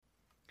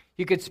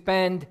You could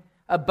spend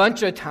a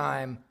bunch of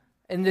time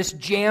in this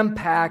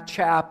jam-packed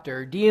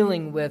chapter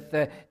dealing with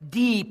the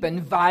deep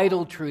and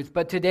vital truth.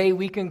 But today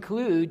we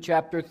conclude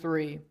chapter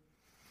 3.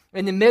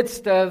 In the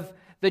midst of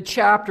the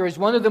chapter is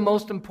one of the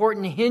most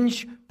important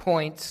hinge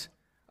points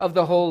of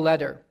the whole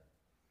letter.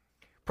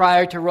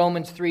 Prior to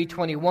Romans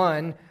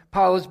 3:21,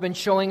 Paul has been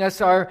showing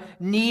us our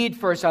need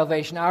for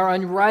salvation, our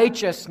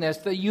unrighteousness,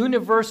 the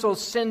universal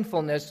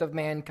sinfulness of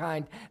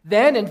mankind.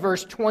 Then in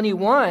verse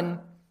 21,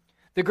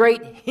 the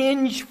great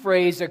hinge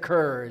phrase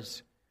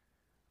occurs,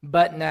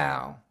 but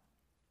now.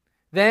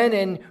 Then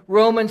in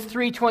Romans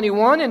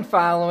 3:21 and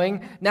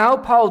following, now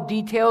Paul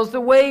details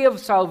the way of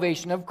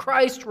salvation, of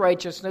Christ's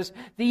righteousness,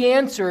 the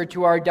answer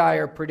to our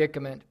dire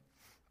predicament.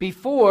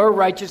 Before,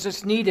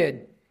 righteousness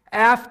needed.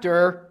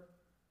 After,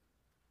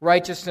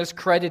 righteousness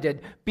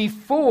credited.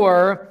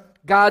 Before,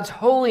 God's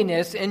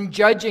holiness in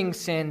judging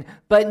sin.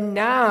 But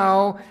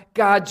now,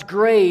 God's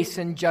grace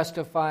in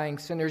justifying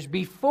sinners.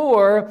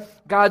 Before,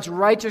 God's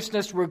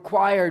righteousness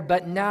required.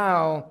 But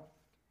now,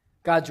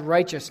 God's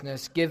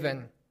righteousness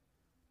given.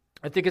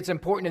 I think it's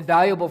important and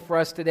valuable for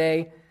us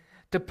today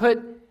to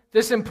put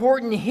this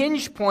important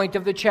hinge point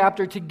of the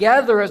chapter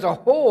together as a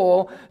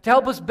whole to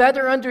help us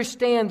better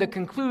understand the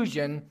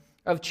conclusion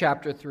of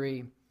chapter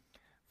 3.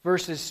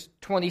 Verses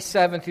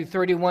 27 through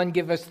 31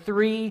 give us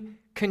three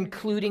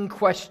concluding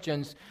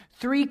questions.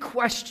 Three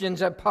questions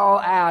that Paul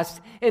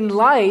asks in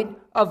light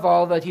of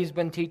all that he's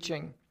been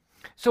teaching.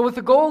 So with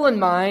the goal in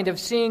mind of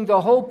seeing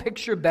the whole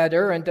picture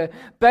better and to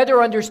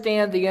better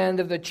understand the end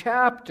of the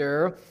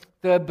chapter,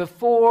 the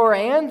before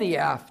and the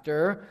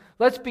after,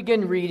 let's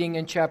begin reading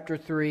in chapter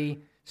 3,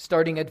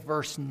 starting at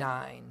verse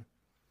 9.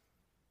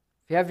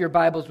 If you have your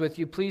Bibles with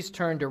you, please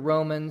turn to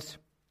Romans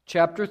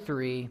chapter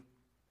 3.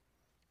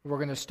 We're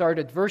going to start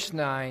at verse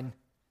 9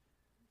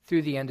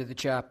 through the end of the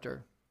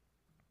chapter.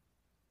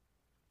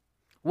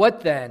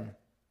 What then?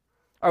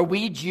 Are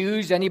we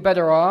Jews any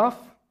better off?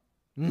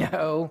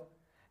 No,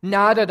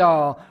 not at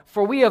all.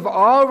 For we have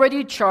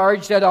already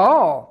charged that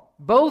all,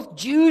 both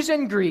Jews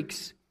and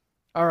Greeks,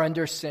 are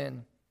under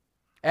sin.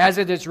 As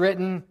it is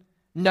written,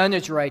 none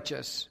is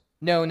righteous.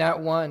 No, not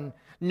one.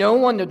 No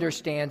one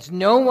understands.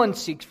 No one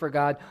seeks for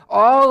God.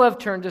 All have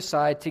turned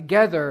aside.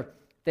 Together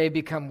they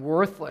become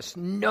worthless.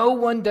 No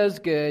one does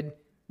good,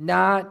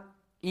 not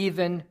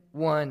even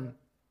one.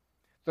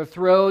 Their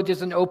throat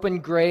is an open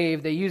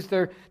grave. They use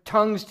their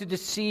tongues to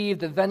deceive.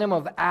 The venom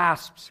of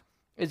asps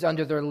is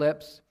under their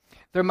lips.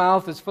 Their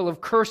mouth is full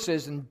of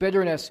curses and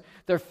bitterness.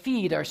 Their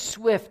feet are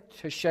swift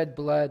to shed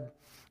blood.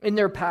 In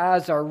their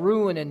paths are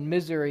ruin and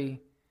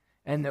misery,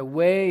 and the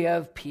way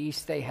of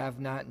peace they have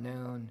not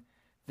known.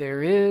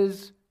 There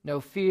is no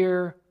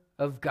fear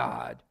of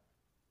God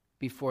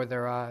before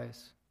their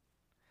eyes.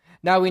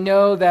 Now we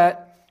know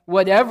that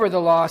whatever the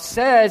law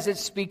says, it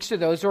speaks to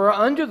those who are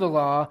under the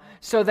law,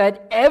 so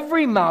that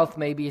every mouth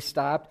may be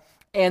stopped,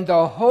 and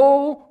the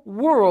whole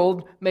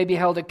world may be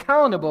held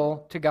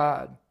accountable to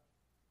God.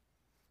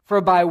 For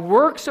by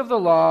works of the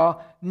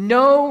law,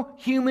 no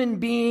human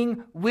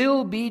being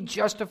will be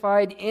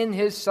justified in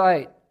his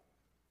sight,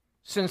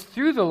 since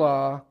through the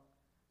law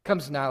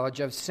comes knowledge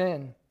of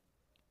sin.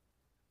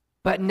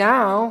 But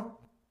now,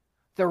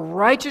 the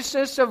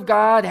righteousness of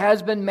God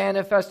has been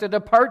manifested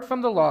apart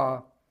from the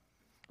law.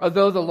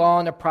 Although the law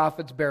and the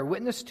prophets bear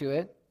witness to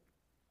it,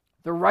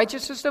 the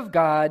righteousness of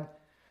God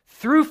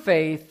through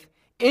faith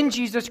in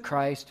Jesus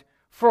Christ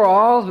for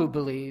all who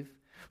believe.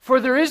 For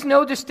there is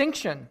no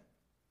distinction.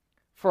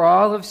 For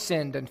all have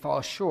sinned and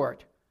fall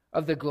short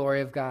of the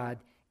glory of God,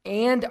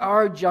 and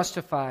are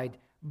justified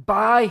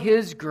by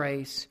His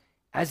grace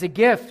as a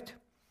gift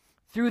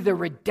through the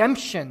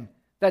redemption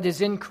that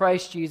is in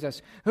Christ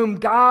Jesus, whom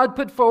God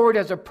put forward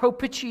as a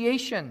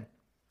propitiation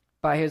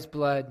by His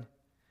blood,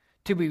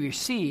 to be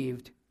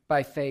received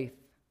by faith.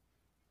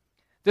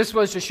 This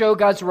was to show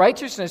God's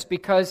righteousness,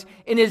 because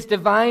in His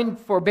divine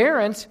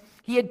forbearance,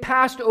 He had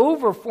passed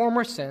over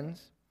former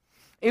sins.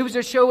 It was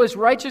to show His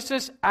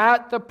righteousness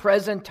at the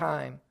present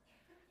time,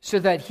 so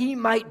that He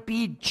might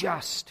be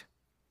just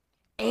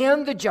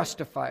and the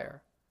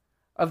justifier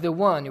of the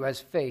one who has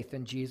faith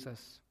in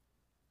Jesus.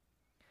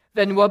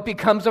 Then what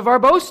becomes of our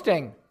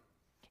boasting?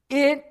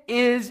 It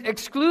is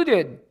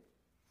excluded.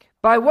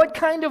 By what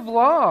kind of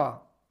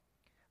law?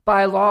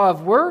 By law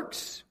of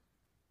works?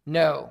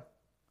 No.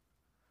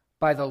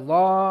 By the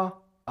law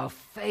of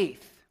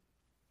faith.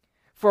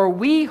 For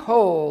we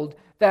hold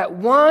that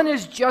one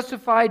is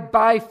justified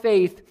by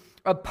faith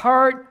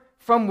apart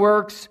from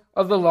works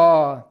of the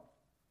law.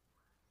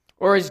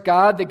 Or is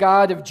God the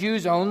God of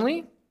Jews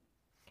only?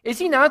 Is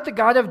He not the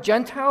God of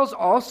Gentiles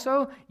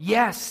also?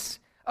 Yes,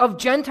 of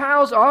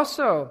Gentiles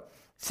also,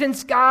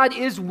 since God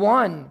is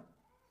one,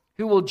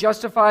 who will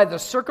justify the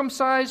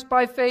circumcised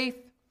by faith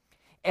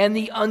and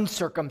the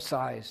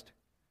uncircumcised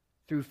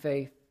through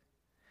faith.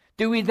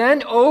 Do we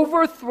then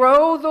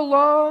overthrow the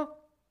law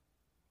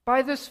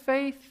by this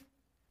faith?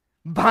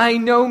 By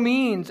no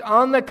means.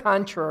 On the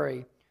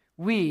contrary,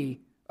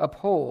 we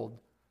uphold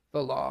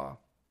the law.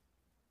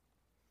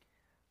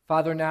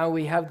 Father, now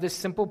we have this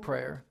simple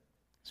prayer.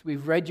 As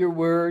we've read your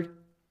word,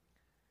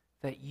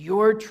 that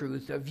your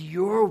truth of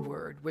your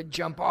word would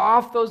jump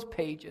off those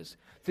pages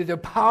through the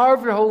power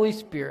of your Holy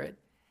Spirit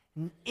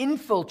and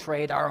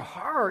infiltrate our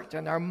heart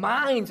and our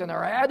minds and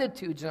our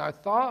attitudes and our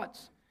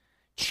thoughts,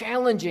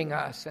 challenging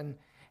us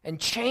and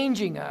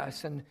changing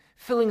us and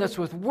filling us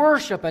with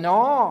worship and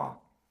awe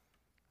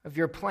of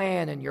your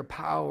plan and your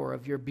power,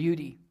 of your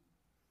beauty,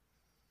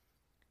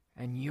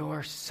 and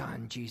your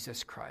Son,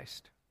 Jesus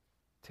Christ.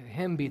 To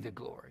him be the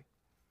glory.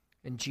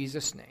 In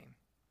Jesus' name,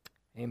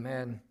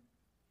 amen.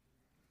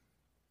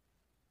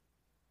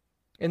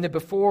 In the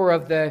before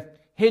of the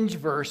hinge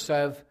verse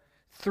of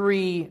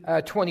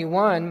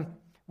 3:21,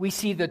 we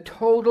see the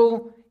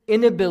total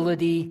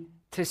inability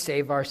to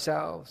save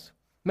ourselves.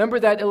 Remember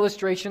that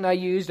illustration I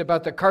used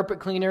about the carpet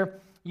cleaner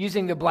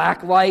using the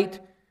black light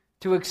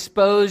to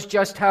expose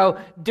just how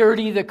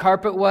dirty the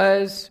carpet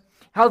was,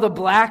 how the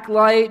black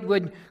light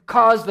would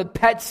cause the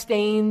pet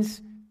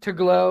stains to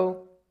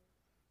glow?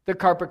 The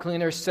carpet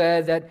cleaner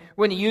said that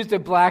when he used the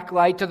black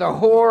light, to the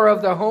horror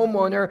of the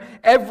homeowner,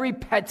 every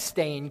pet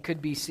stain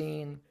could be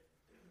seen.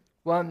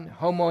 One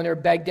homeowner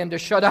begged him to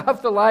shut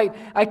off the light.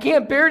 I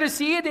can't bear to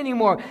see it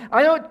anymore.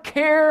 I don't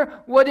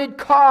care what it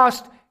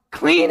costs.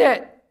 Clean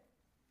it.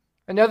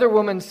 Another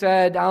woman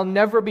said, I'll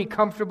never be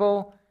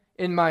comfortable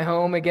in my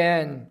home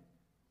again.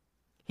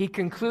 He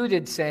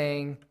concluded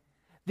saying,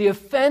 the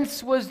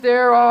offense was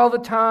there all the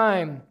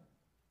time,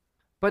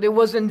 but it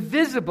was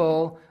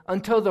invisible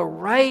until the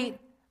right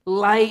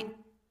light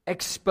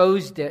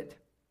exposed it.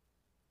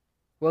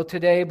 Well,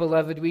 today,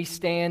 beloved, we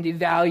stand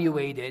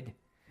evaluated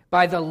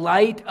by the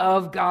light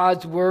of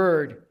God's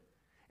Word.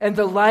 And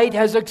the light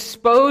has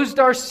exposed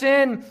our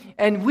sin,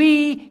 and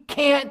we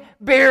can't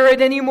bear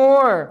it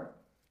anymore.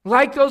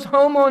 Like those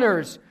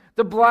homeowners,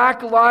 the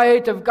black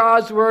light of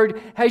God's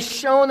Word has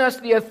shown us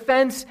the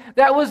offense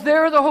that was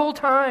there the whole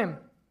time,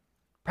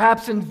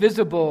 perhaps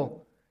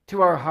invisible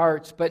to our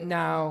hearts, but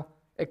now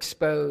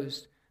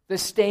exposed. The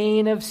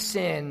stain of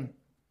sin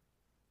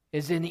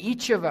is in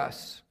each of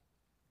us.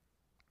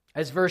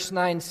 As verse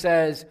 9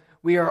 says,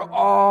 we are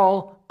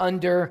all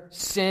under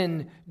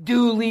sin,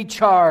 duly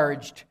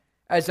charged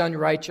as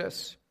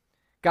unrighteous.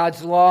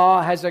 God's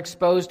law has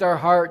exposed our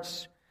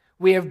hearts.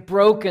 We have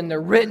broken the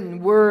written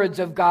words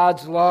of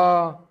God's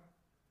law.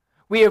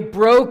 We have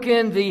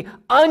broken the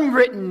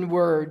unwritten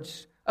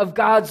words of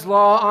God's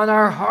law on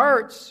our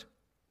hearts.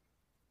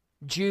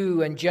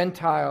 Jew and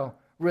Gentile,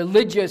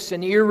 religious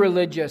and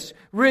irreligious,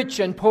 rich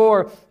and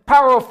poor,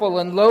 powerful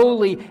and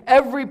lowly,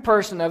 every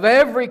person of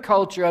every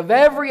culture, of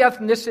every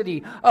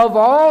ethnicity, of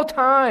all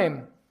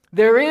time.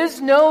 There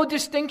is no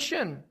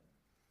distinction.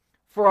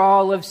 For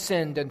all have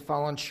sinned and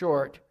fallen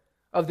short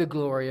of the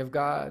glory of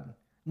God.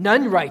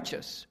 None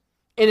righteous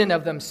in and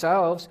of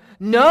themselves.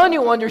 None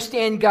who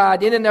understand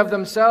God in and of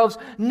themselves.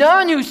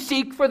 None who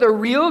seek for the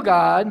real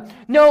God.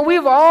 No,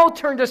 we've all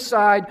turned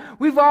aside.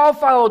 We've all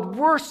followed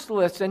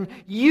worthless and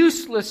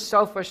useless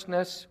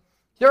selfishness.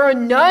 There are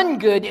none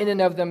good in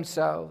and of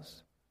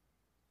themselves.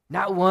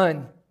 Not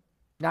one.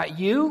 Not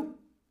you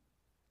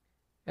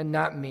and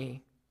not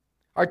me.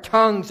 Our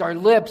tongues, our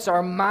lips,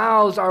 our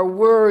mouths, our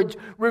words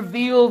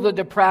reveal the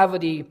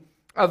depravity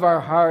of our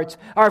hearts.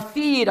 Our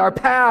feet, our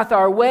path,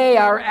 our way,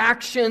 our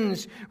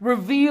actions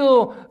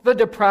reveal the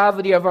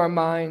depravity of our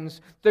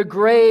minds. The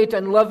great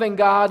and loving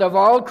God of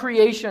all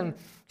creation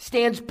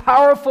stands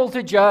powerful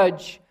to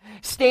judge,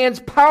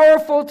 stands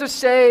powerful to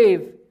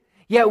save,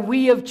 yet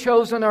we have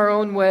chosen our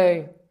own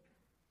way.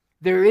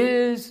 There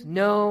is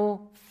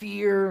no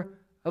fear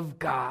of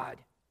God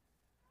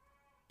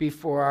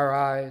before our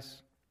eyes.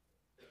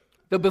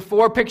 The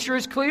before picture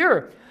is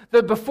clear.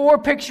 The before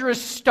picture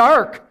is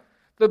stark.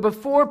 The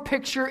before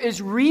picture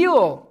is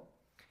real.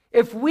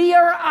 If we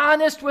are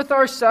honest with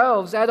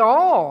ourselves at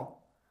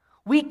all,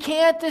 we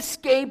can't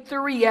escape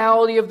the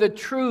reality of the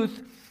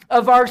truth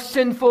of our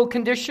sinful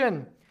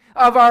condition,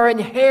 of our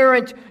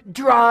inherent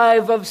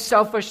drive of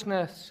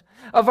selfishness,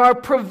 of our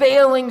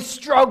prevailing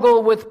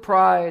struggle with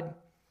pride,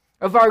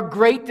 of our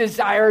great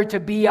desire to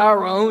be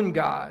our own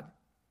God.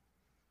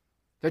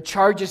 The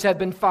charges have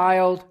been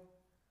filed.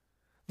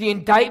 The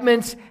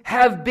indictments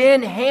have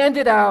been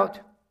handed out.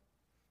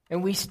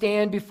 And we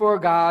stand before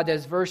God,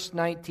 as verse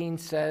 19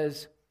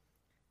 says,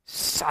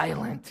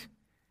 silent,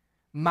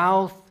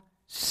 mouth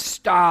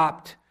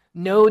stopped,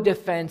 no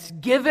defense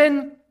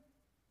given,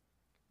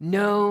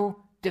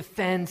 no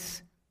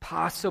defense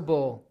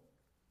possible.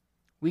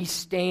 We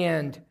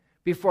stand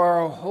before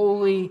our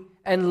holy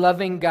and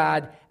loving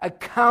God,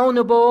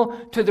 accountable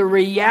to the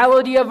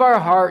reality of our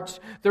hearts,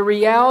 the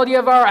reality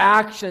of our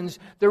actions,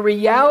 the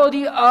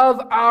reality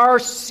of our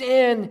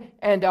sin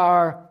and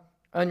our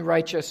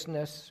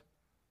unrighteousness.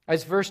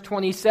 As verse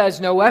 20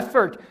 says, no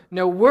effort,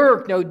 no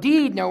work, no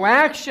deed, no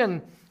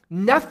action,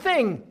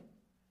 nothing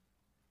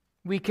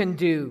we can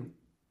do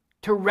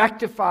to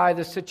rectify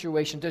the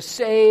situation, to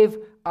save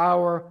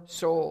our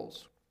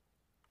souls.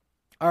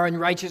 Our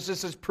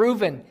unrighteousness is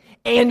proven,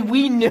 and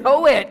we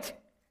know it.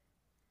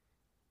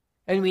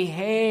 And we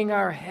hang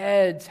our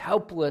heads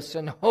helpless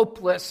and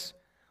hopeless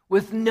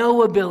with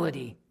no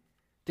ability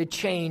to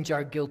change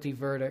our guilty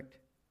verdict.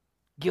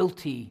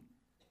 Guilty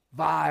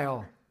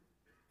vile,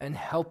 and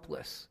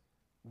helpless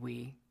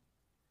we.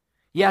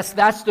 Yes,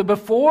 that's the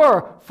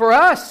before for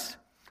us,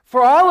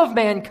 for all of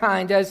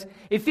mankind. As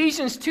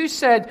Ephesians 2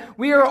 said,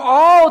 we are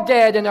all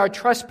dead in our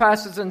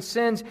trespasses and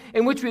sins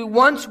in which we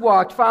once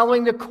walked,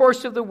 following the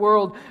course of the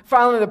world,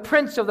 following the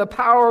prince of the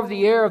power of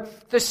the air,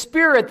 the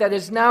spirit that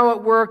is now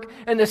at work,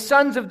 and the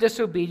sons of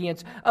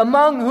disobedience,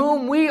 among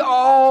whom we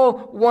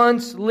all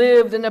once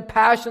lived in the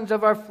passions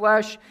of our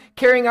flesh,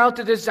 carrying out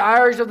the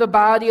desires of the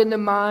body and the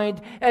mind,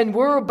 and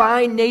were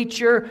by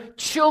nature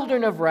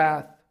children of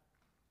wrath,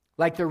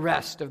 like the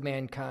rest of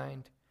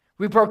mankind.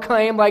 We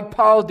proclaim, like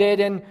Paul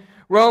did in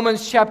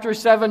Romans chapter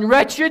 7,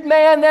 "Wretched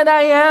man that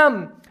I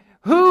am,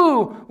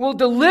 who will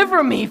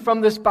deliver me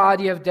from this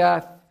body of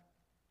death?"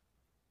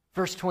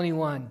 Verse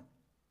 21,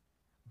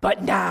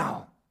 but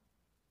now,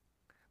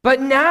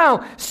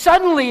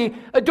 suddenly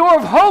a door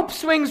of hope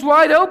swings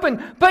wide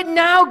open. But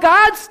now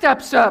God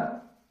steps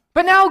up.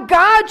 But now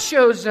God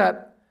shows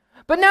up.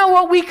 But now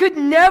what we could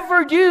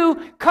never do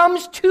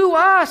comes to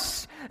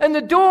us, and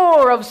the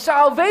door of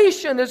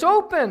salvation is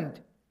opened.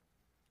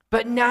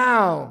 But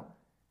now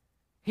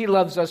He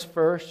loves us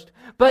first.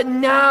 But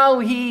now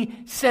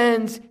He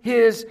sends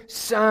His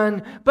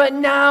Son. But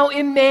now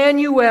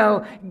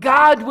Emmanuel,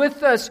 God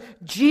with us,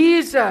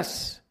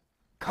 Jesus,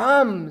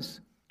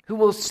 comes, who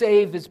will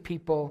save His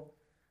people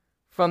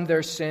from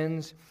their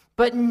sins.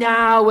 But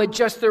now, at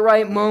just the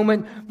right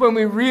moment, when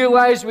we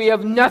realize we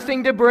have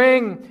nothing to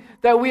bring,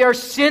 that we are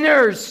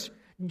sinners,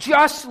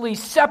 justly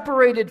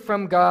separated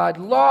from God,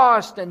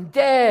 lost and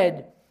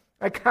dead,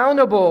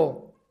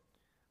 accountable.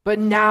 But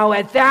now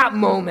at that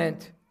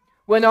moment,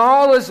 when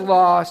all is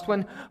lost,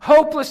 when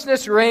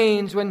hopelessness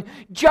reigns, when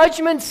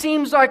judgment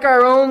seems like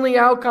our only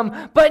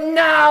outcome, but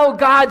now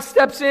God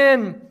steps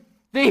in.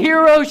 The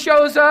hero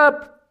shows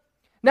up.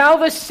 Now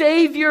the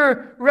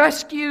Savior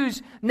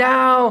rescues.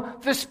 Now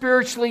the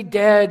spiritually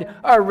dead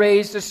are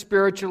raised to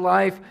spiritual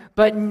life.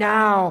 But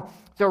now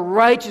the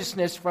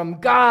righteousness from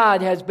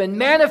God has been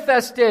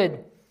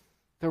manifested.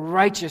 The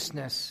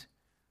righteousness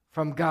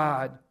from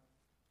God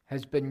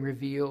has been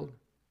revealed.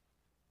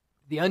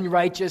 The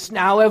unrighteous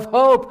now have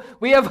hope.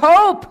 We have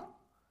hope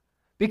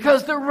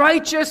because the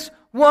righteous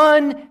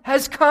one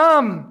has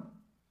come.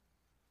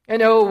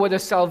 And oh, what a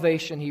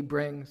salvation He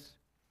brings.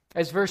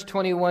 As verse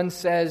 21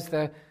 says,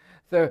 the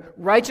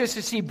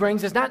righteousness He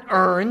brings is not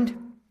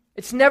earned.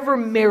 It's never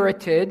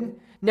merited.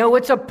 No,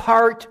 it's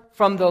apart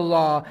from the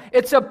law.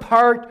 It's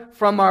apart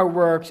from our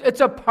works.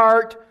 It's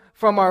apart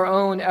from our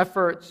own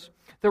efforts.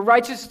 The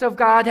righteousness of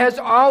God has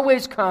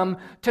always come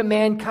to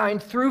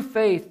mankind through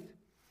faith.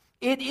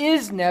 It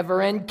is never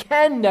and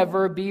can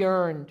never be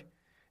earned.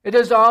 It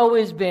has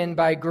always been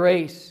by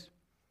grace,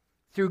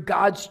 through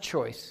God's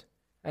choice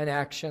and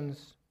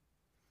actions.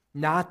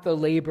 Not the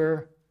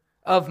labor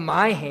of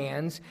my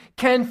hands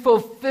can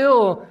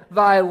fulfill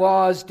Thy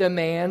law's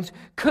demands.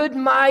 Could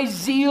my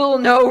zeal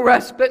no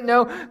respite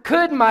know?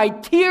 Could my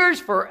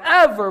tears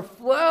forever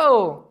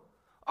flow?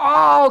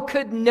 All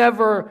could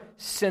never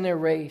sin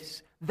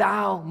erase.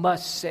 Thou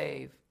must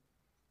save,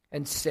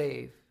 and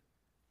save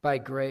by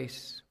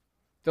grace.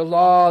 The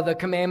law, the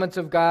commandments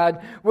of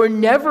God were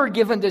never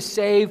given to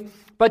save,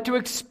 but to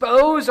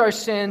expose our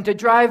sin, to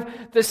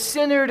drive the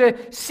sinner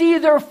to see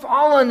their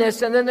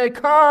fallenness, and then to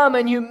come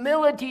in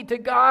humility to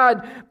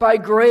God by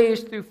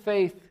grace through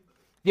faith.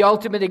 The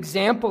ultimate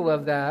example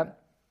of that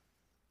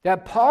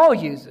Paul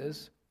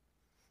uses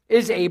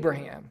is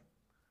Abraham,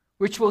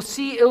 which we'll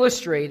see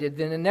illustrated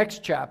in the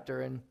next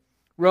chapter in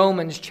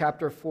Romans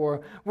chapter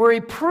 4, where he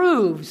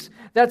proves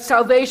that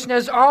salvation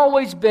has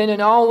always been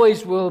and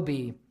always will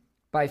be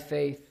by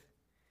faith.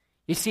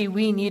 You see,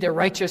 we need a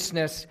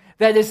righteousness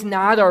that is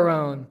not our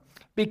own,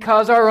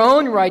 because our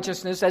own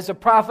righteousness, as the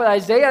prophet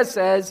Isaiah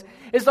says,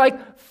 is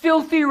like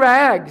filthy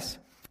rags.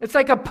 It's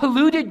like a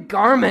polluted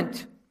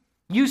garment,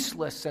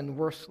 useless and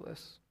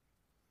worthless.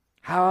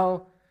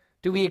 How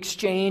do we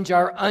exchange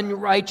our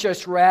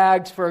unrighteous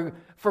rags for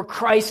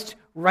Christ's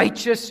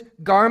righteous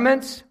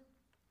garments?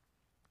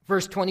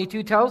 Verse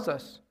 22 tells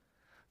us,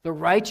 the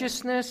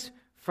righteousness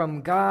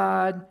from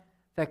God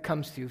that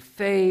comes through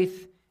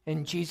faith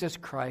in Jesus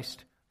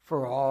Christ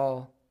for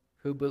all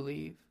who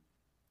believe.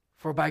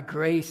 For by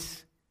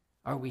grace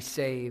are we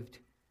saved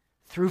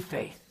through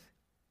faith.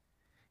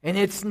 And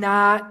it's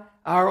not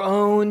our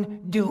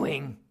own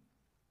doing.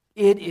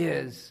 It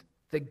is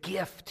the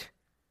gift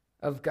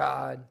of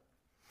God.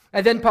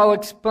 And then Paul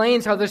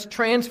explains how this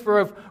transfer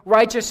of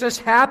righteousness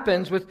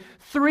happens with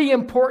three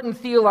important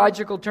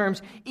theological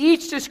terms,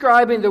 each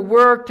describing the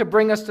work to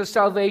bring us to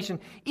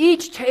salvation,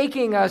 each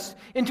taking us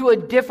into a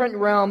different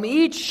realm,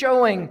 each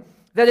showing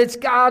that it's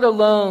God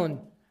alone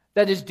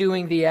that is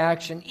doing the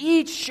action,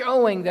 each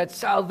showing that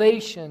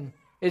salvation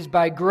is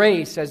by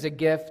grace as a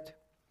gift.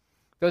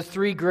 Those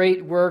three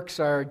great works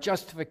are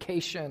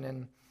justification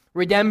and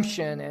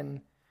redemption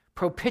and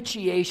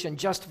propitiation.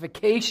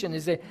 Justification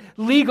is a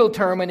legal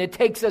term, and it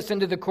takes us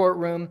into the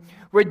courtroom.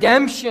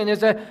 Redemption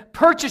is a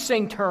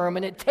purchasing term,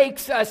 and it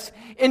takes us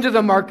into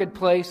the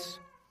marketplace.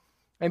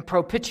 And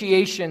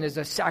propitiation is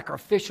a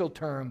sacrificial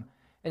term,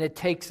 and it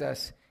takes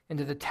us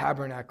into the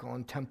tabernacle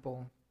and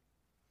temple.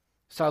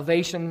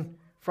 Salvation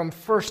from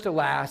first to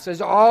last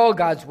is all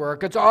God's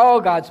work. It's all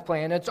God's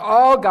plan. It's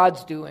all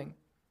God's doing.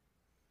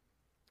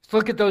 Let's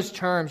look at those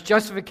terms.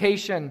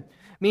 Justification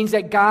means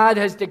that God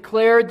has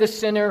declared the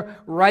sinner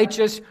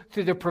righteous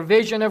through the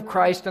provision of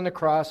Christ on the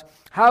cross.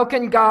 How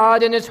can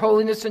God in His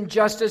holiness and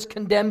justice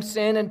condemn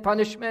sin and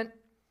punishment?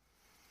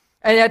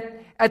 And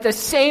at the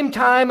same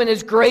time, in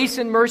His grace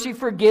and mercy,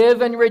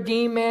 forgive and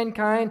redeem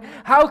mankind?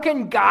 How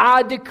can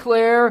God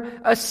declare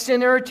a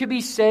sinner to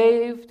be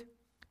saved?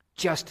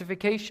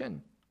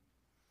 Justification.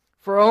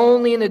 For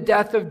only in the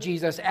death of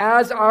Jesus,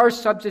 as our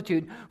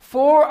substitute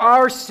for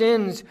our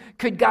sins,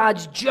 could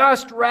God's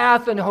just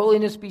wrath and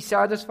holiness be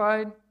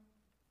satisfied.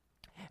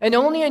 And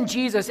only in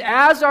Jesus,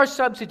 as our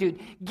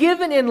substitute,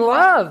 given in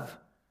love,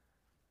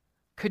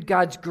 could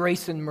God's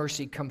grace and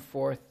mercy come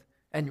forth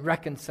and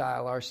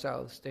reconcile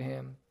ourselves to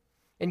Him.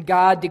 In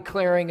God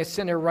declaring a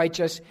sinner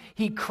righteous,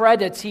 He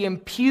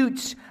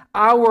imputes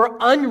our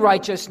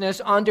unrighteousness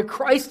onto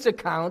Christ's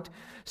account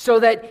so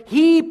that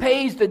He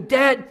pays the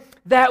debt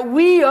that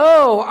we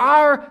owe,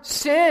 our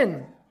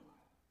sin.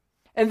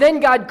 And then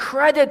God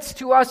credits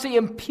to us, He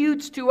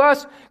imputes to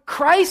us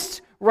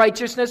Christ's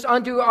righteousness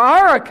onto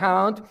our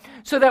account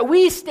so that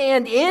we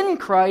stand in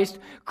Christ,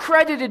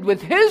 credited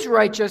with His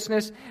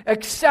righteousness,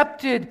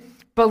 accepted,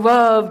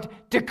 beloved,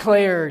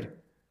 declared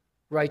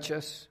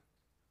righteous.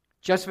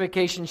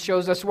 Justification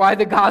shows us why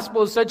the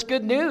gospel is such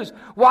good news.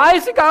 Why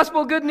is the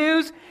gospel good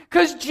news?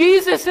 Because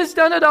Jesus has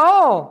done it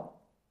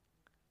all.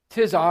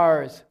 'Tis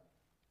ours,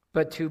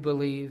 but to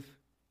believe.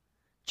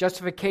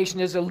 Justification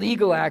is a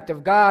legal act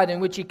of God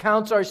in which He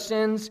counts our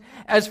sins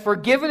as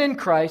forgiven in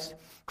Christ,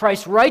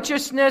 Christ's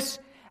righteousness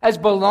as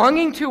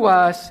belonging to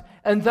us,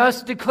 and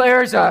thus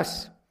declares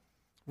us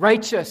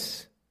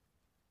righteous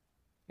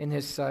in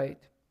His sight.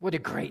 What a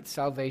great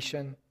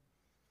salvation.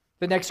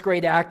 The next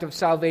great act of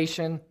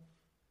salvation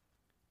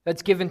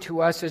that's given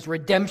to us is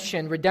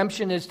redemption.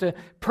 Redemption is to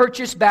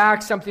purchase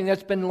back something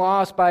that's been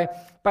lost by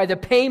the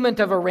payment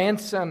of a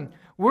ransom.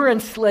 We're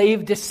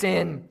enslaved to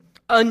sin,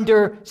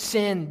 under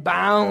sin,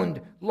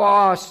 bound,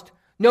 lost.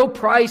 No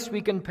price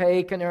we can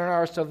pay can earn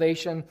our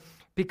salvation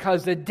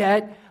because the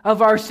debt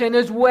of our sin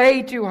is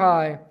way too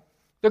high.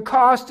 The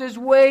cost is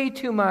way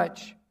too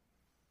much.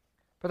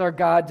 But our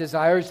God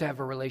desires to have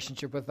a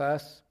relationship with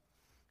us.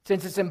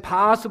 Since it's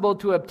impossible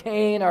to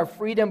obtain our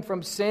freedom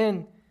from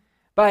sin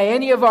by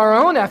any of our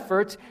own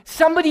efforts,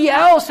 somebody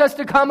else has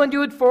to come and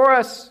do it for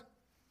us.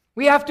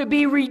 We have to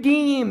be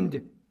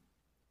redeemed.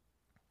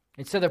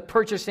 Instead of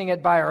purchasing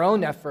it by our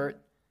own effort,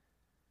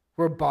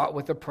 we're bought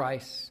with a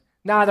price.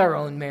 Not our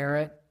own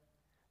merit,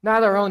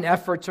 not our own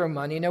efforts or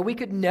money. No, we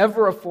could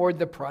never afford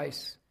the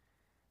price.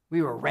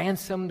 We were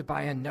ransomed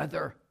by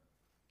another.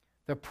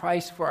 The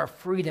price for our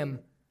freedom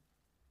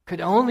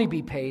could only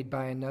be paid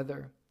by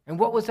another. And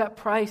what was that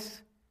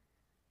price?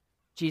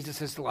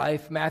 Jesus'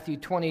 life. Matthew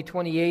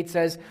 20:28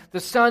 says, "The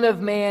Son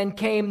of Man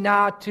came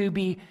not to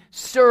be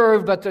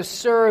served, but to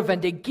serve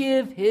and to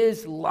give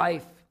His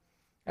life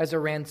as a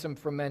ransom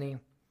for many."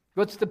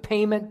 What's the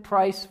payment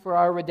price for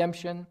our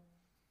redemption?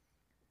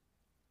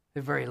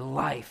 The very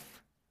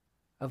life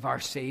of our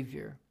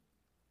Savior.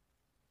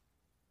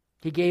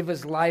 He gave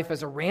His life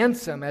as a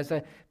ransom, as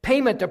a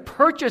payment to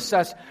purchase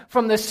us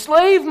from the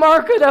slave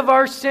market of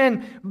our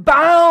sin,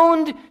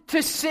 bound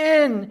to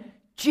sin.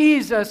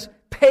 Jesus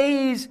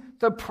pays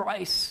the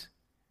price,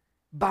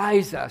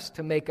 buys us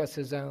to make us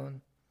His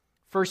own.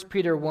 1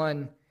 Peter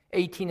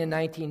 1:18 and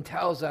 19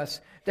 tells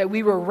us that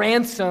we were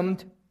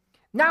ransomed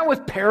not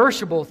with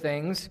perishable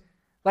things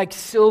like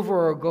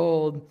silver or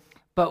gold,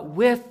 but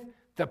with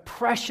the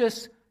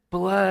precious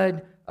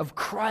blood of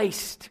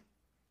Christ,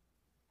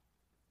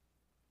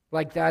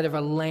 like that of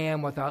a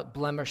lamb without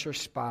blemish or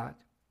spot.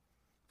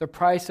 The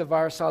price of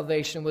our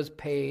salvation was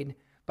paid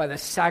by the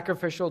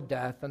sacrificial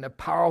death and the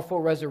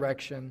powerful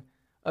resurrection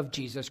of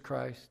Jesus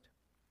Christ.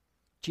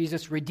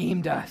 Jesus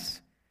redeemed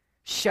us,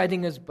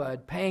 shedding His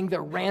blood, paying the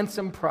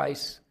ransom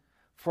price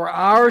for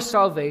our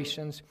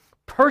salvations,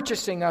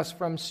 purchasing us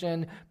from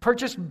sin,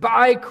 purchased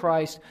by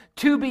Christ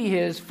to be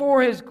His,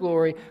 for His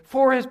glory,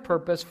 for His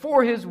purpose,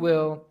 for His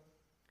will.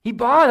 He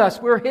bought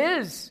us. We're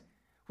His.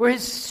 We're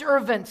His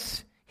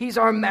servants. He's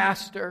our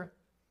master.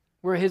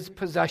 We're His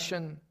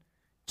possession.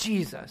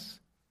 Jesus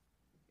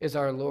is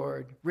our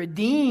Lord.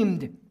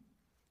 Redeemed.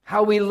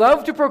 How we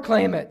love to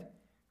proclaim it.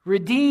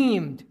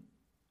 Redeemed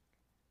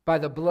by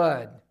the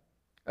blood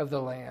of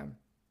the Lamb.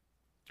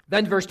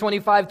 Then verse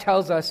 25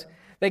 tells us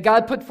that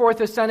God put forth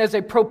His Son as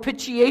a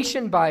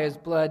propitiation by His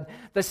blood.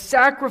 The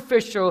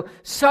sacrificial,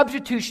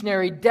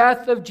 substitutionary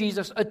death of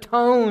Jesus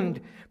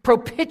atoned,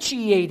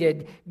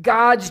 propitiated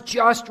God's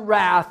just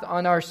wrath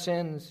on our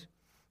sins.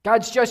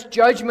 God's just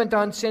judgment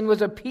on sin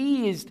was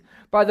appeased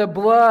by the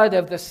blood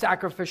of the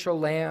sacrificial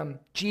lamb,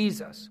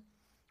 Jesus,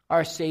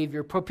 our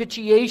Savior.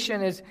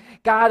 Propitiation is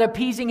God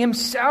appeasing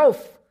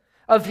Himself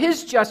of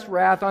His just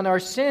wrath on our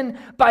sin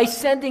by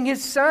sending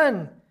His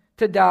Son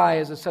to die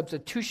as a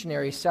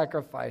substitutionary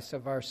sacrifice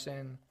of our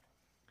sin.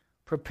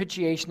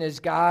 Propitiation is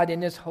God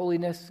in His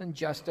holiness and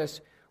justice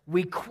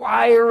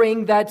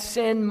requiring that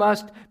sin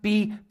must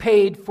be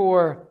paid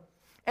for.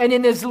 And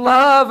in His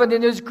love and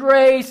in His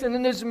grace and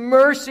in His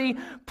mercy,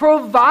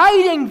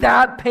 providing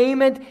that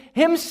payment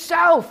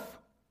Himself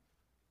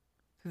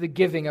through the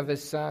giving of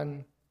His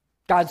Son.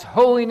 God's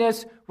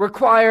holiness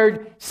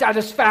required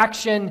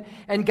satisfaction,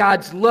 and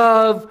God's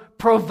love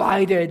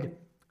provided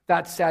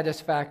that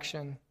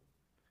satisfaction.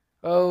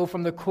 Oh,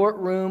 from the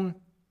courtroom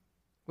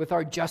with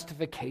our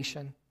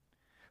justification,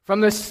 from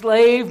the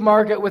slave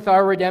market with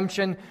our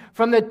redemption,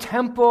 from the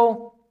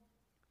temple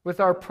with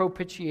our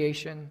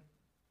propitiation,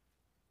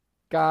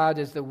 God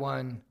is the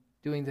one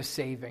doing the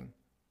saving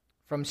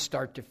from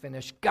start to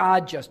finish.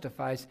 God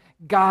justifies,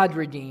 God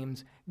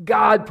redeems,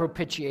 God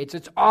propitiates.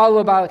 It's all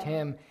about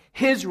Him,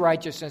 His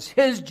righteousness,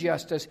 His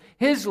justice,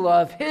 His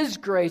love, His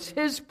grace,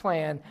 His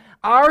plan.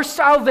 Our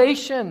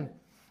salvation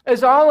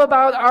is all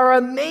about our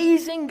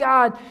amazing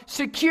God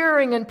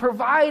securing and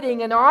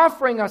providing and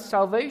offering us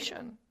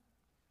salvation.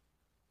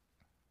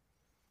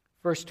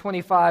 Verse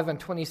 25 and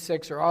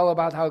 26 are all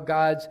about how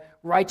God's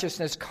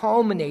righteousness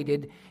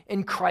culminated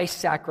in Christ's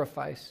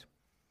sacrifice.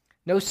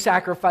 No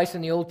sacrifice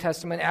in the Old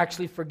Testament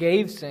actually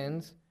forgave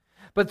sins,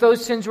 but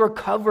those sins were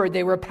covered,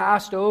 they were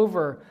passed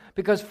over,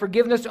 because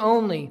forgiveness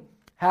only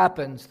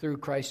happens through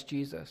Christ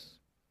Jesus.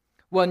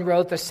 One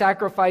wrote, the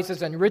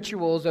sacrifices and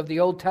rituals of the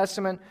Old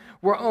Testament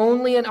were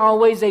only and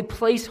always a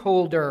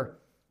placeholder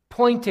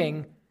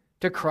pointing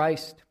to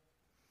Christ.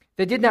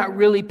 They did not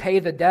really pay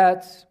the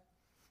debts.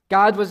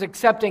 God was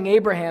accepting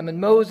Abraham and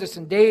Moses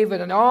and David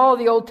and all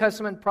the Old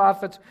Testament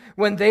prophets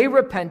when they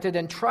repented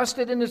and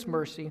trusted in His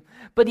mercy,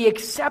 but He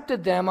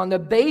accepted them on the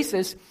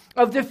basis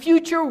of the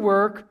future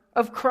work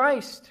of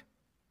Christ.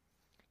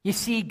 You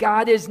see,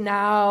 God is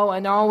now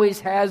and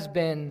always has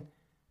been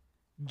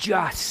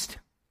just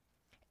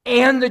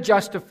and the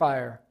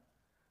justifier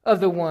of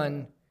the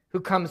one who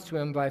comes to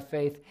Him by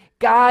faith.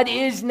 God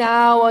is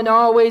now and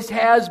always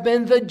has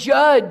been the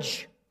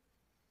judge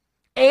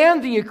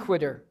and the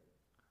acquitter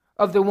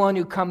of the one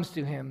who comes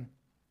to Him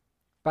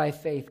by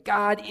faith.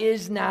 God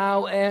is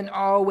now and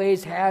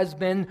always has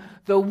been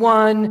the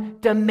one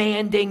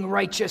demanding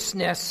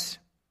righteousness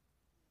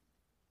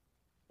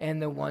and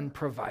the one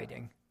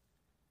providing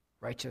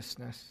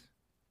righteousness.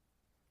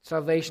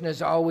 Salvation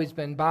has always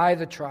been by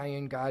the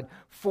triune God,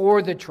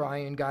 for the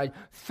triune God,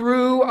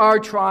 through our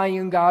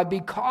triune God,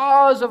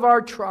 because of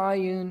our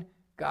triune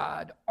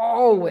God,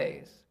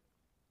 always.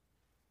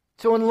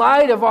 So in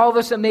light of all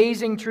this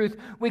amazing truth,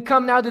 we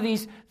come now to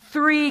these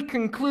three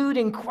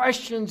concluding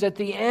questions at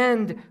the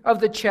end of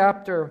the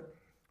chapter,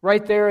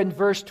 right there in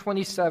verse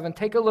 27.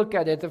 Take a look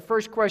at it. The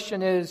first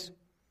question is,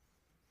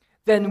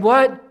 then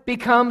what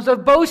becomes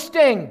of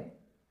boasting?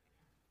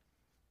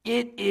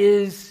 It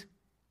is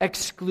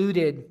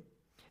excluded.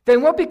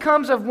 Then what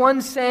becomes of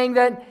one saying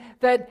that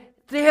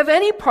they have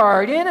any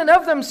part in and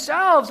of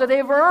themselves, that they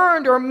have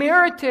earned or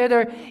merited,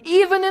 or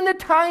even in the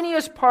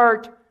tiniest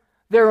part,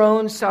 their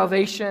own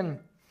salvation?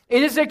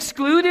 It is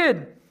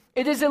excluded.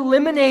 It is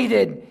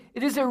eliminated.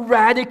 It is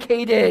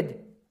eradicated.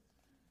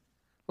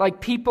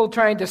 Like people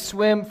trying to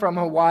swim from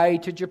Hawaii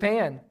to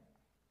Japan.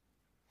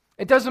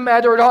 It doesn't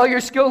matter at all your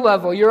skill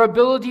level, your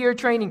ability, your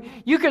training.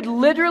 You could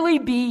literally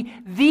be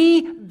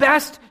the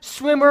best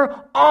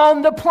swimmer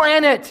on the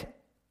planet.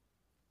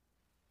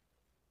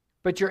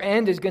 But your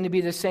end is going to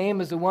be the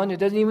same as the one who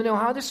doesn't even know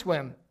how to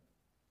swim.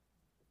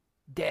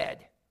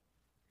 Dead.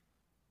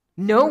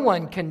 No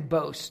one can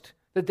boast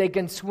that they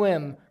can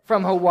swim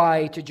from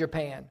Hawaii to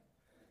Japan.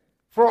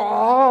 For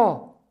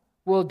all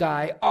will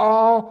die.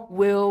 All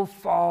will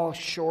fall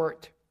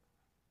short.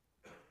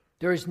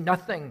 There is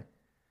nothing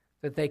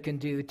that they can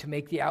do to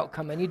make the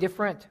outcome any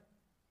different.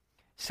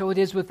 So it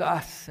is with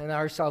us and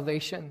our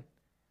salvation.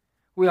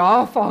 We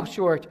all fall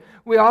short.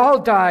 We all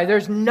die.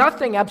 There's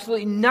nothing,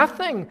 absolutely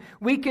nothing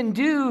we can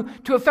do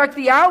to affect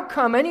the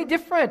outcome any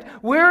different.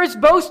 Where is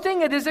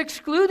boasting? It is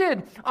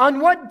excluded. On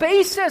what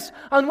basis?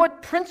 On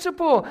what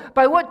principle?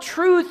 By what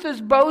truth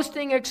is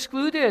boasting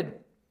excluded?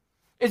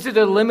 Is it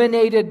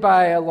eliminated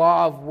by a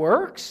law of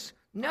works?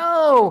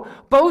 No.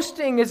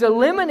 Boasting is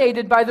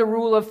eliminated by the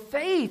rule of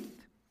faith.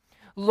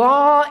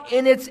 Law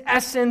in its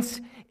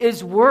essence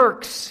is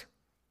works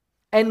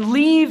and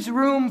leaves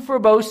room for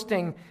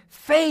boasting.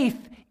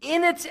 Faith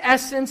in its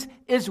essence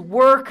is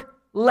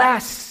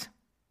workless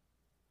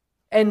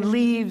and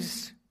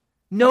leaves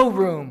no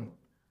room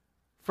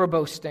for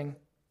boasting.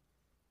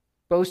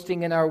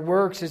 Boasting in our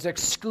works is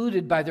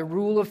excluded by the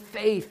rule of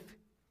faith.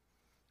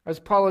 As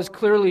Paul has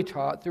clearly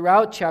taught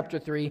throughout chapter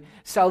 3,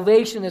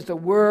 salvation is the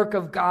work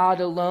of God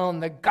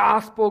alone. The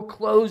gospel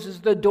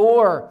closes the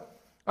door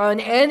on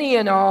any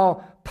and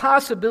all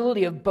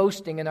possibility of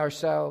boasting in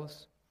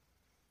ourselves.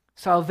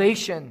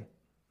 Salvation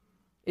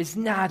is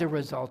not a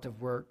result of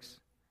works,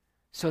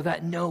 so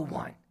that no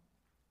one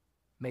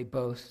may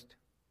boast.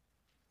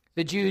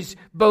 The Jews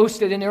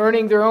boasted in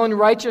earning their own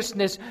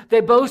righteousness.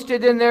 They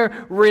boasted in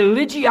their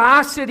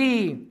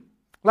religiosity,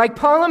 like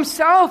Paul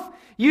himself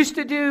used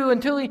to do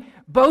until he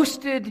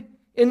boasted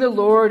in the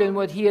Lord and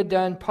what he had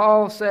done.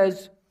 Paul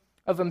says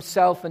of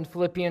himself in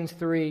Philippians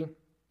 3,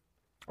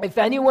 If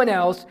anyone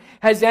else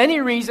has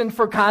any reason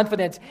for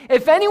confidence,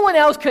 if anyone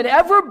else could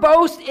ever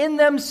boast in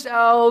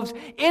themselves,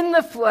 in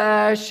the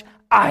flesh,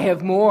 I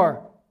have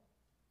more.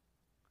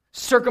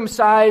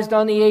 Circumcised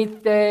on the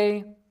 8th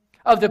day,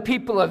 of the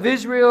people of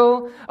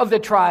Israel, of the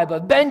tribe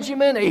of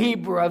Benjamin, a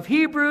Hebrew of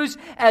Hebrews,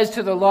 as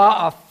to the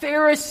law, a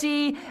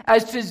Pharisee,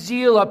 as to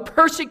zeal, a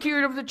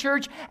persecutor of the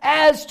church,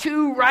 as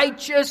to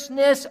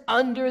righteousness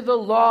under the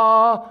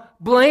law,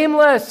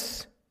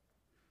 blameless.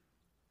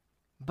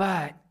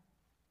 But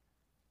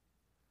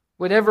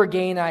whatever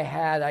gain I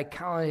had, I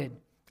counted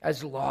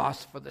as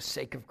loss for the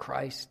sake of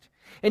Christ.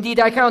 Indeed,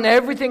 I count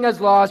everything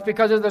as loss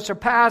because of the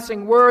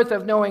surpassing worth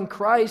of knowing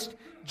Christ,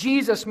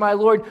 Jesus my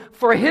Lord.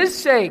 For his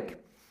sake,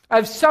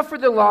 I've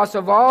suffered the loss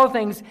of all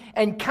things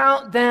and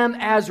count them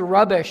as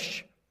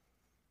rubbish,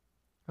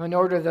 in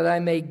order that I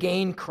may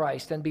gain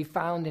Christ and be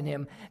found in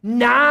him,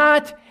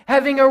 not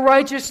having a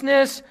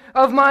righteousness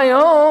of my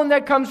own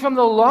that comes from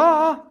the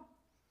law,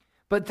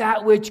 but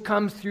that which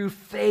comes through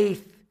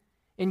faith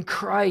in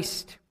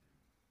Christ,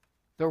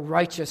 the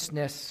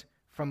righteousness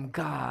from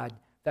God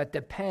that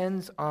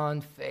depends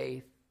on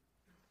faith.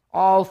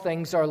 All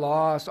things are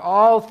lost.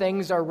 All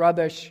things are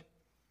rubbish.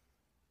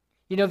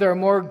 You know, there are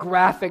more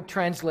graphic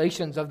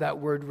translations of that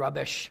word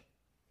rubbish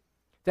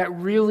that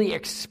really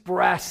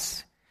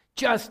express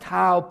just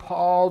how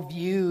Paul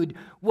viewed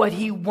what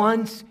he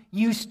once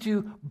used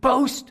to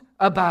boast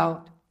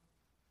about.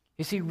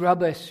 You see,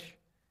 rubbish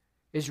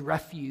is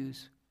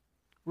refuse.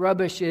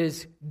 Rubbish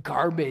is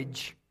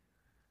garbage.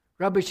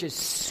 Rubbish is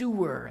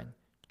sewer and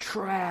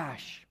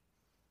trash.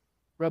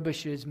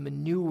 Rubbish is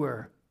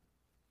manure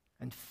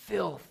and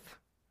filth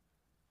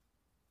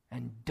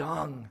and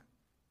dung.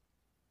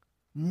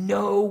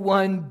 No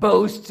one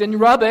boasts in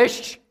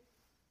rubbish.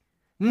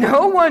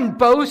 No one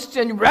boasts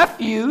in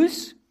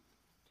refuse.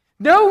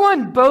 No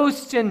one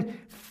boasts in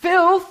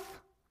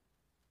filth.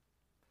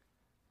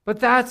 But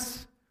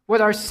that's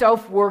what our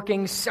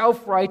self-working,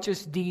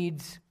 self-righteous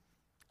deeds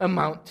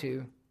amount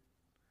to.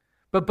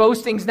 But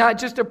boasting's not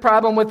just a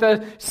problem with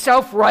the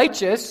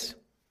self-righteous,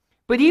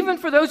 but even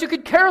for those who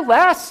could care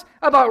less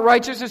about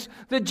righteousness.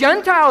 The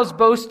Gentiles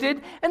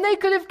boasted, and they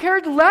could have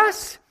cared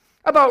less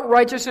about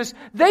righteousness.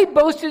 They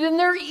boasted in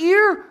their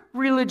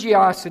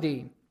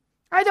irreligiosity.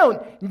 I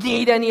don't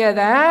need any of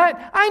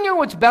that. I know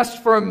what's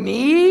best for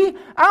me.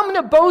 I'm going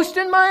to boast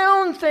in my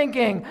own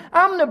thinking.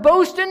 I'm going to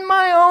boast in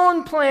my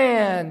own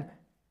plan.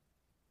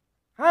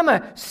 I'm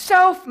a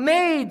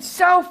self-made,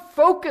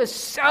 self-focused,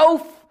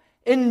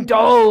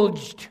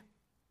 self-indulged.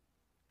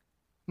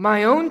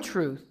 My own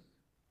truth.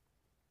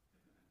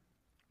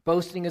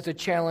 Boasting is a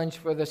challenge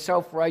for the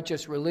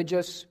self-righteous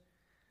religious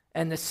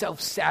and the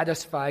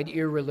self-satisfied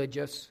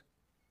irreligious.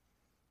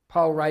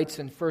 Paul writes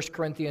in 1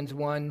 Corinthians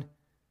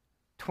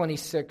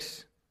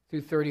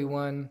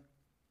 1:26-31,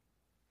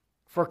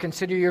 "For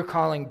consider your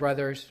calling,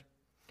 brothers.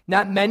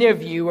 Not many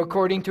of you,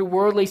 according to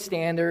worldly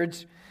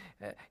standards,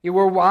 you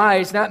were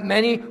wise. Not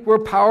many were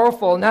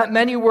powerful. Not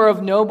many were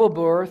of noble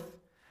birth.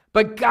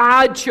 But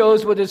God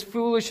chose what is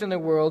foolish in the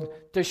world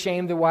to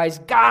shame the wise.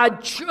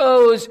 God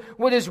chose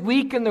what is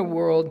weak in the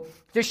world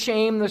to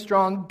shame the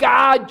strong.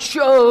 God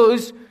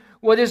chose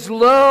what is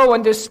low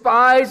and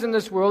despised in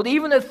this world,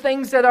 even the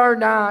things that are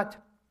not,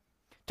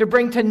 to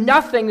bring to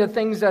nothing the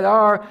things that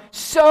are,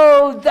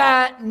 so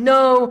that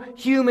no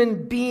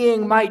human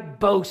being might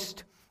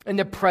boast in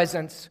the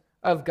presence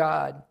of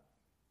God."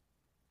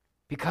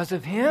 Because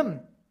of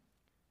him.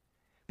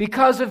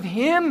 Because of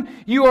him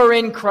you are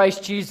in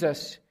Christ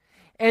Jesus,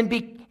 and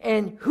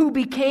who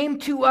became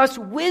to us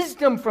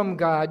wisdom from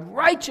God,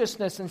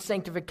 righteousness and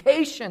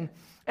sanctification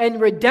and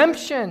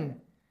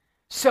redemption,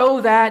 so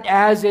that,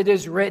 as it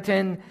is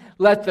written,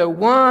 let the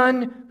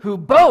one who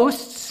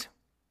boasts,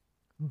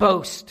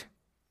 boast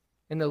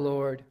in the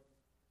Lord.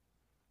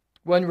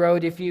 One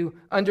wrote, if you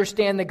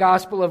understand the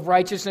gospel of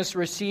righteousness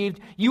received,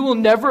 you will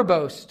never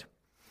boast.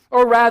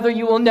 Or rather,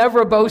 you will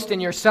never boast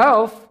in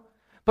yourself,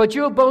 but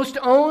you'll boast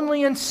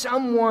only in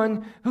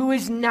someone who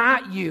is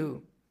not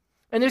you,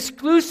 and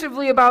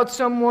exclusively about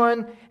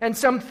someone and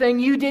something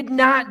you did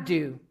not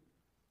do,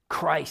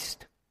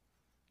 Christ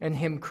and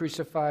him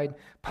crucified.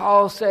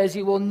 Paul says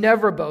he will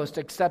never boast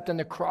except in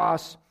the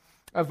cross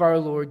of our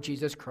Lord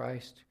Jesus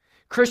Christ.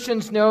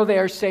 Christians know they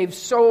are saved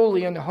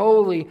solely and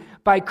wholly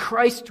by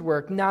Christ's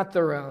work, not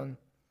their own.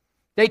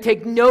 They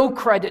take no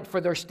credit for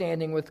their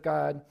standing with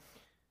God,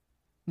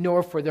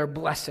 nor for their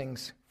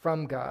blessings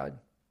from God.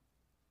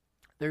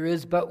 There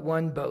is but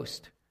one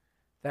boast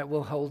that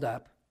will hold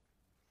up,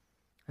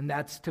 and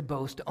that's to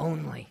boast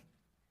only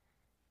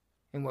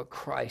in what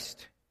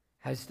Christ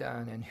has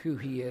done and who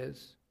he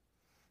is.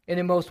 In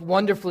a most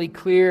wonderfully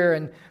clear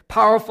and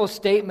powerful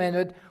statement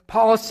that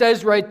Paul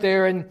says right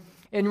there in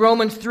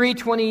Romans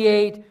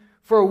 3:28,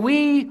 "For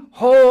we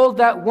hold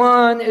that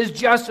one is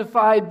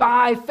justified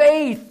by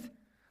faith,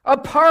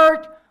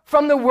 apart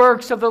from the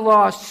works of the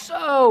law."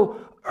 So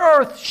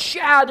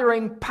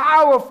earth-shattering,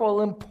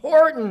 powerful,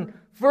 important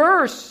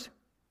verse.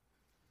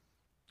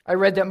 I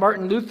read that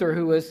Martin Luther,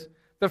 who was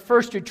the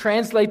first to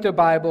translate the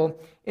Bible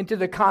into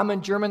the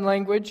common German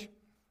language,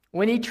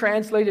 When he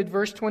translated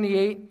verse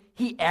 28,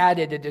 he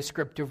added a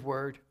descriptive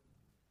word.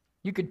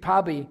 You could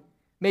probably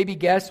maybe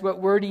guess what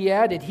word he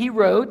added. He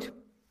wrote,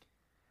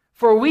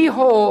 "For we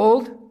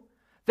hold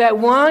that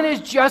one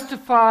is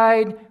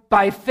justified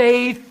by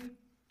faith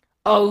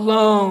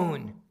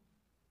alone,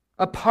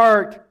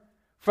 apart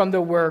from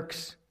the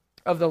works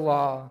of the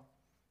law."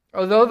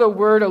 Although the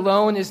word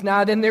alone is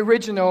not in the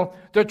original,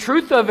 the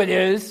truth of it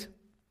is,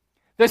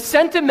 the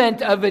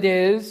sentiment of it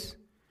is,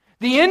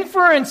 the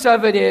inference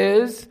of it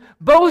is,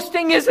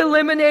 boasting is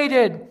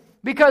eliminated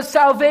because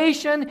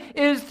salvation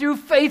is through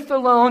faith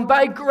alone,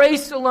 by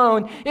grace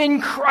alone,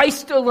 in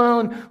Christ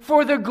alone,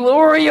 for the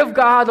glory of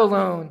God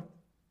alone.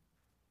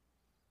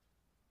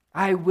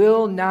 I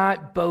will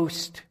not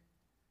boast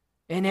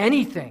in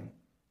anything.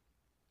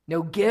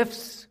 No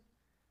gifts,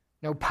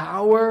 no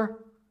power,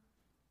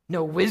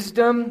 no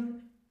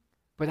wisdom,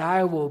 but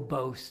I will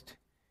boast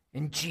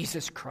in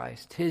Jesus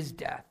Christ, his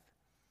death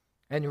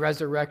and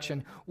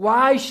resurrection.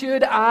 Why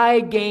should I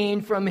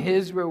gain from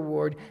his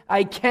reward?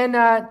 I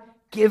cannot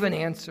give an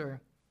answer,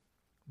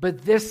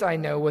 but this I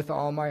know with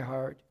all my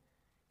heart: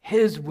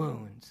 his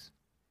wounds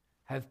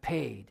have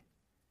paid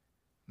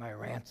my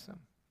ransom.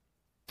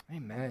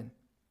 Amen.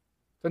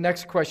 The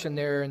next question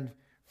there in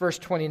verse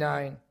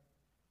 29.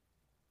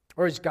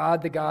 Or is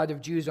God the God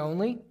of Jews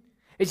only?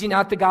 Is he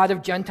not the God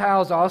of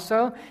Gentiles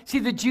also? See,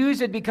 the Jews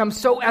had become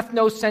so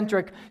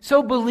ethnocentric,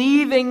 so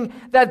believing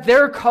that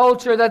their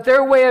culture, that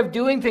their way of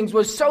doing things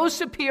was so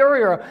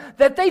superior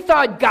that they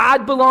thought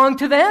God belonged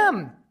to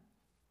them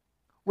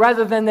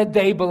rather than that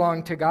they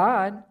belonged to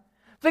God.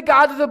 The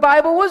God of the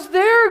Bible was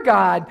their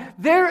God,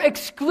 their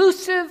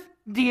exclusive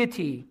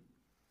deity.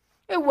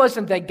 It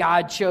wasn't that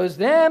God chose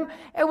them.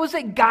 It was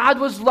that God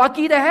was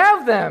lucky to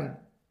have them.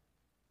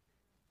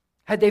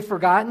 Had they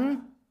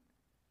forgotten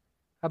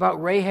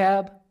about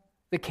Rahab,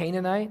 the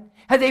Canaanite?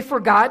 Had they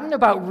forgotten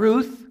about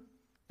Ruth,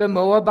 the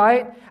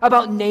Moabite?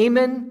 About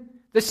Naaman,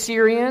 the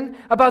Syrian?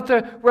 About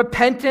the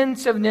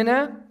repentance of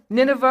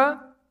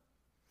Nineveh?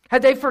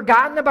 Had they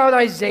forgotten about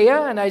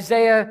Isaiah and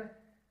Isaiah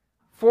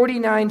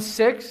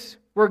 49:6,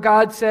 where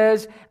God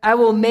says, "I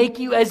will make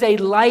you as a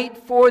light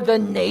for the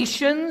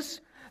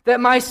nations, that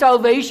my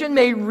salvation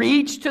may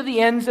reach to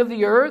the ends of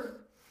the earth"?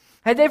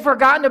 Had they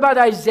forgotten about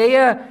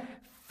Isaiah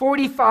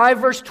 45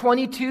 verse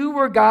 22,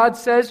 where God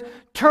says,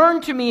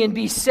 "Turn to me and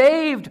be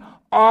saved,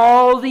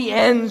 all the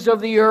ends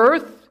of the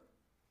earth,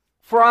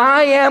 for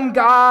I am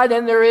God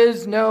and there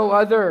is no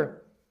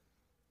other"?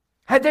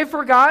 Had they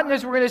forgotten,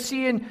 as we're going to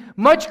see in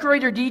much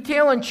greater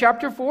detail in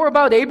chapter 4,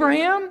 about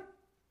Abraham?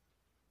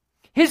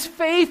 His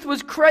faith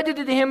was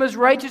credited to him as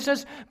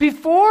righteousness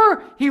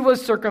before he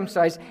was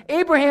circumcised.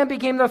 Abraham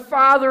became the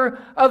father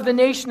of the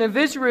nation of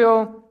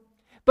Israel,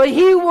 but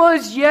he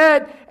was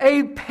yet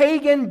a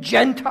pagan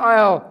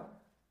Gentile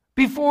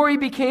before he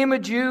became a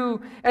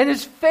Jew. And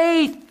his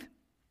faith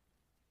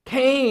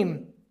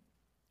came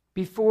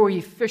before he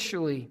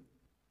officially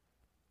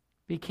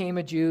became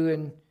a Jew.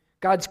 And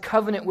God's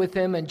covenant with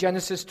him in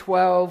Genesis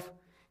 12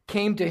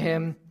 came to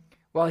him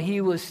while he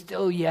was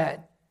still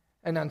yet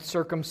an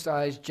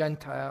uncircumcised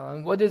Gentile.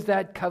 And what does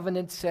that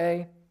covenant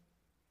say?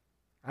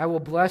 "I will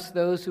bless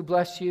those who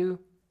bless you."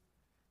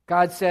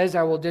 God says,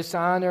 "I will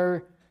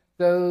dishonor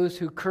those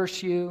who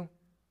curse you.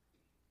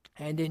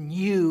 And in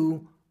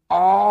you,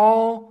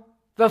 all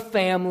the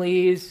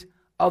families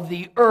of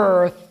the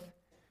earth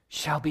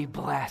shall be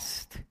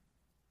blessed."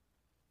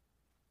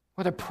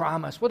 What a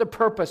promise, what a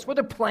purpose, what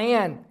a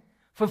plan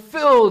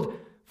fulfilled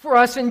for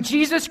us in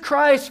Jesus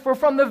Christ. For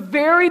from the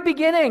very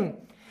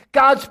beginning,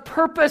 God's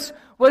purpose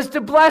was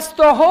to bless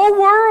the whole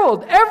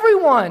world,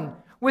 everyone,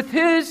 with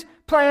his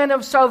plan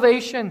of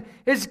salvation.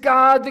 Is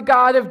God the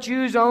God of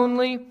Jews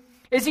only?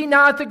 Is he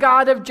not the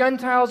God of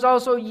Gentiles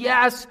also?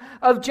 Yes,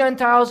 of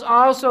Gentiles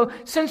also,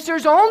 since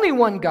there's only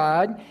one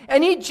God,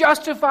 and he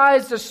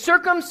justifies the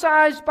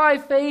circumcised by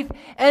faith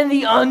and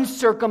the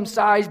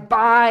uncircumcised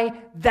by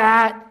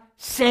that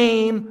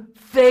same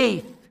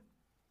faith.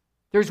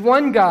 There's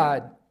one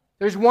God.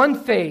 There's one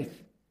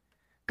faith.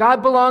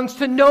 God belongs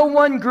to no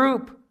one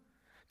group,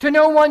 to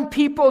no one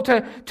people,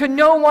 to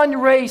no one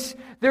race.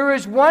 There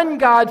is one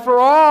God for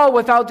all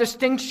without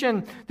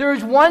distinction. There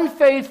is one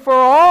faith for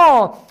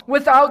all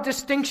without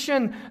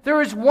distinction.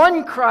 There is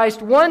one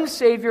Christ, one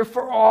Savior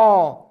for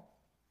all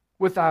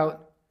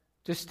without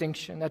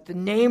distinction. At the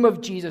name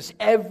of Jesus,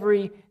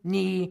 every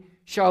knee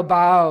shall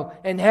bow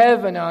in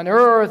heaven, on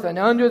earth, and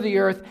under the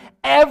earth.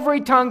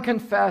 Every tongue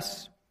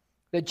confess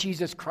that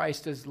Jesus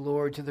Christ is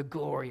Lord, to the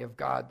glory of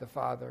God the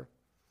Father.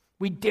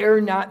 We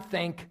dare not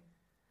think,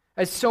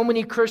 as so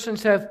many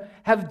Christians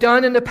have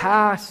done in the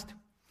past,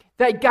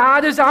 that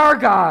God is our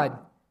God,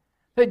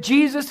 that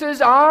Jesus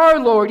is our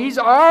Lord, he's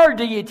our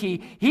deity,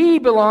 he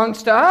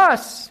belongs to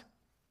us.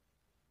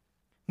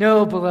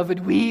 No,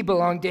 beloved, we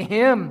belong to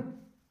him.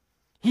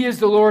 He is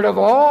the Lord of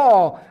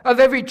all, of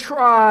every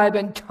tribe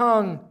and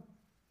tongue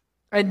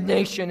and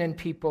nation and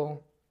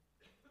people.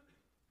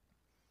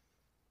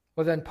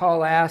 Well, then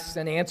Paul asks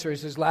and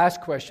answers his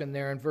last question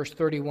there in verse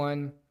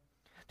 31.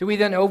 Do we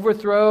then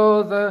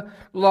overthrow the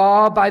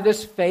law by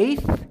this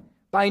faith?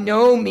 By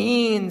no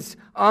means.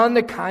 On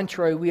the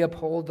contrary, we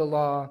uphold the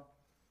law.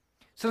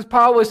 Since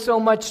Paul was so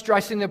much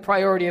stressing the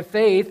priority of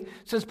faith,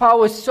 since Paul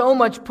was so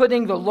much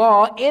putting the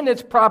law in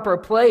its proper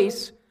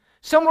place,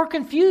 some were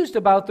confused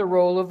about the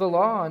role of the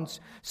law, and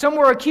some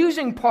were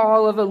accusing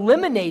Paul of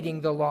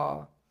eliminating the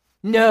law.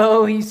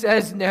 No, he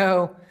says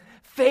no.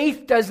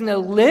 Faith doesn't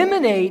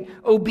eliminate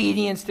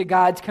obedience to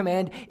God's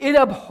command. It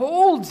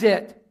upholds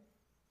it.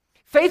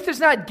 Faith does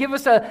not give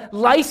us a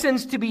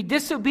license to be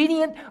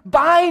disobedient.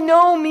 By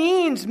no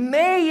means.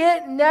 May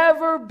it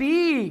never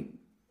be.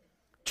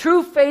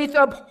 True faith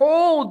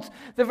upholds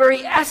the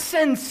very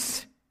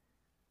essence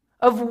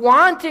of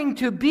wanting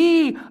to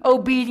be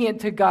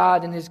obedient to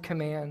God and His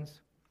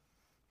commands.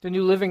 The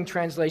New Living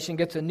Translation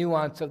gets a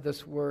nuance of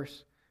this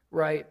verse,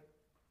 right?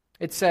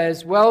 It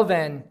says, well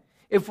then,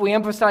 if we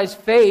emphasize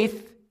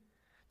faith,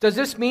 does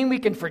this mean we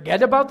can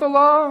forget about the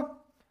law?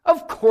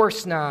 Of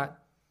course not.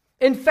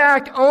 In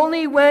fact,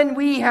 only when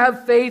we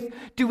have faith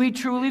do we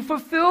truly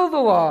fulfill the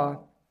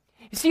law.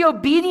 You see,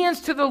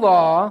 obedience to the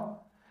law,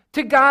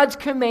 to God's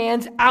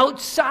commands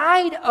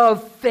outside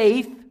of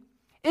faith,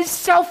 is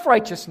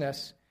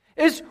self-righteousness,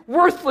 is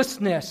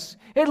worthlessness.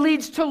 It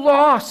leads to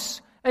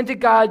loss and to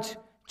God's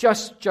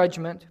just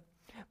judgment.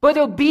 But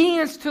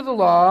obedience to the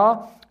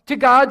law, to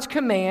God's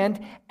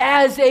command,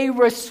 as a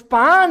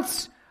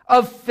response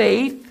of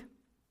faith,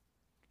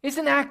 is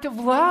an act of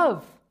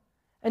love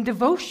and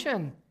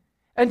devotion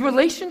and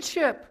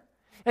relationship.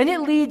 And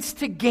it leads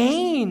to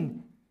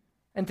gain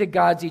and to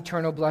God's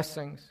eternal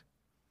blessings.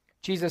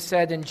 Jesus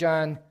said in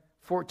John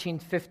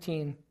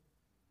 14:15,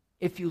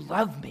 if you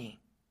love me,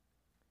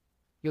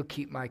 you'll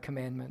keep my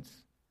commandments.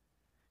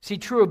 See,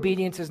 true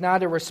obedience is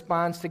not a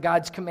response to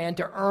God's command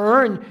to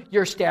earn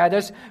your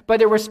status,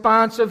 but a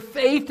response of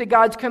faith to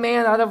God's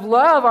command out of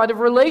love, out of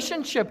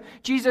relationship.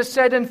 Jesus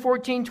said in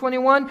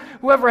 14:21,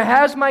 whoever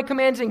has my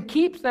commands and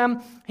keeps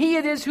them, he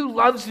it is who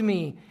loves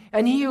me.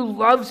 And he who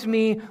loves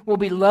me will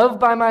be loved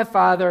by my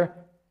Father,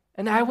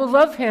 and I will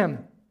love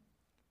him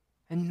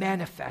and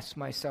manifest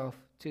myself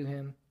to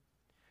him.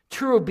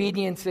 True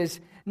obedience is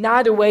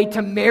not a way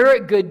to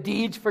merit good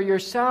deeds for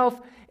yourself.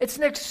 It's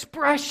an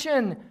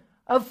expression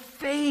of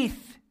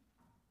faith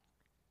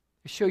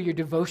to show your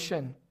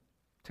devotion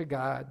to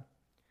God.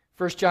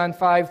 1 John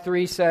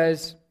 5:3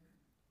 says,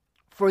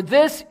 for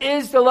this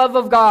is the love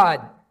of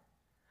God,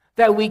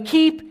 that we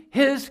keep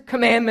His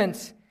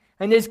commandments,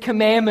 and His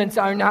commandments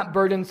are not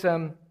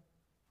burdensome.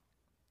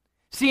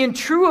 See, in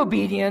true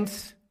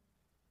obedience,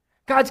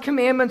 God's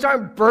commandments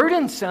aren't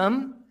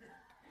burdensome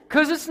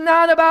because it's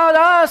not about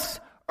us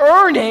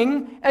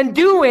earning and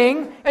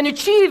doing and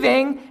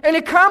achieving and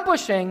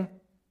accomplishing.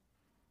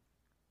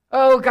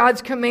 Oh,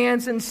 God's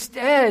commands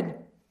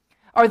instead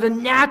are the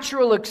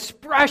natural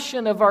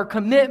expression of our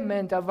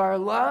commitment, of our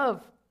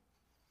love,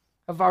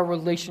 of our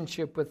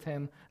relationship with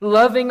Him.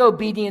 Loving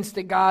obedience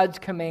to God's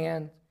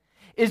command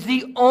is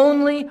the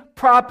only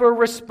proper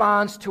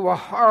response to a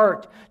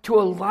heart, to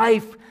a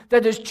life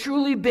that has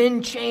truly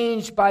been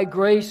changed by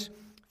grace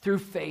through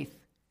faith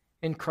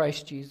in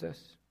Christ Jesus.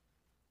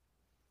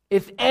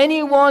 If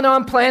anyone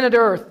on planet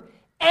Earth,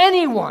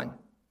 anyone,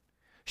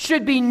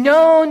 should be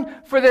known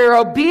for their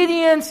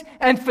obedience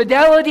and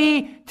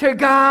fidelity to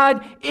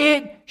God,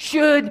 it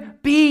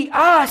should be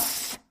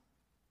us.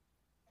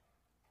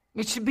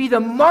 It should be the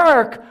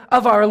mark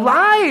of our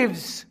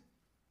lives.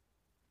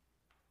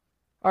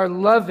 Our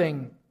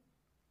loving,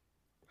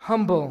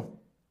 humble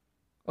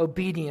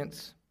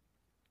obedience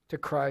to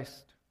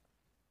Christ.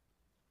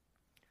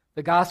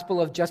 The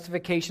gospel of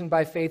justification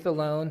by faith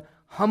alone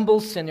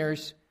humbles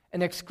sinners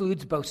and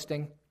excludes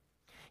boasting,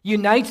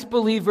 unites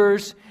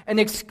believers and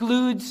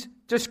excludes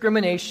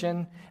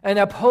discrimination, and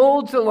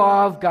upholds the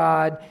law of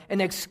God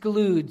and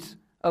excludes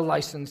a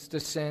license to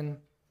sin.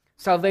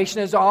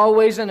 Salvation is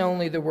always and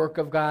only the work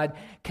of God,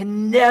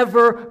 can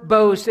never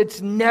boast. It's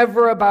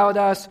never about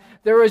us.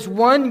 There is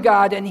one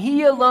God, and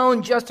He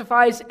alone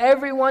justifies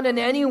everyone and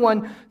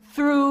anyone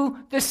through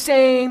the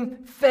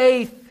same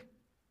faith.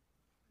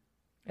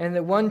 And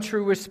the one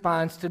true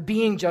response to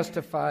being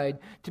justified,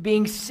 to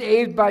being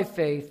saved by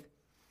faith,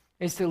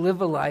 is to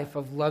live a life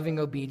of loving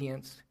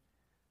obedience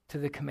to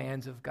the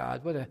commands of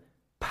God. What a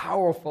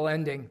powerful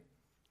ending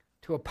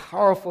to a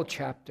powerful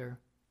chapter.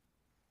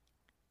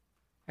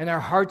 And our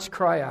hearts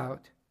cry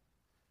out,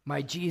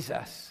 my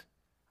Jesus,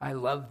 I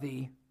love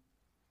Thee.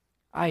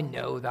 I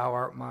know Thou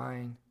art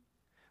mine.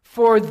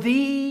 For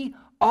Thee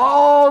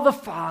all the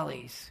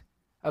follies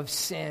of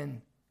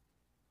sin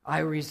I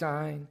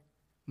resign.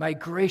 My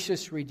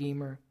gracious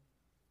Redeemer,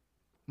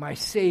 my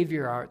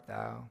Savior art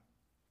Thou.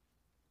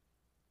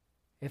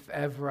 If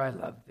ever I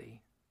love Thee,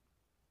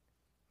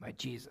 my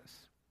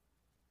Jesus,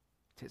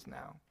 'tis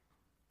now.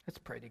 Let's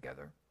pray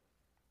together.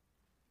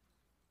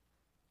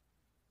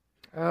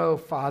 Oh,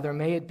 Father,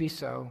 may it be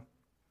so.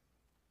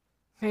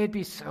 May it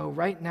be so.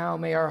 Right now,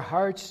 may our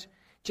hearts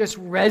just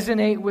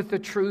resonate with the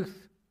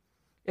truth.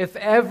 If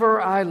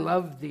ever I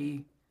love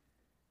Thee,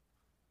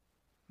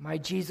 my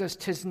Jesus,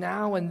 'tis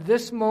now. In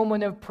this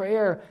moment of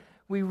prayer,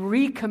 we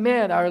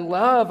recommit our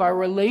love, our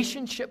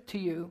relationship to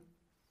You.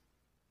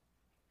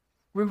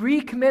 We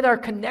recommit our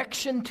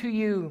connection to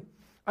you,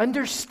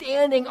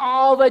 understanding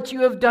all that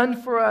you have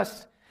done for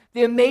us,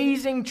 the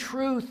amazing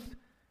truth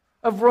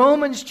of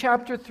Romans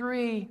chapter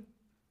 3,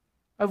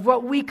 of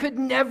what we could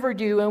never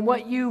do and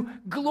what you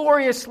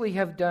gloriously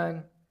have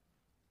done.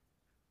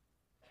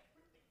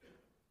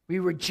 We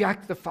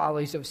reject the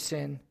follies of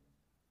sin,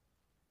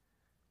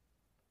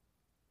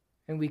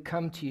 and we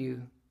come to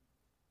you,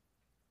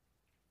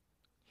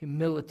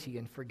 humility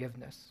and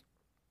forgiveness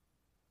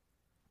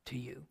to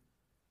you.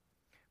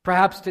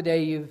 Perhaps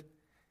today you've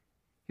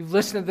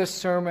listened to this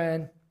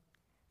sermon,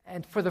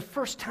 and for the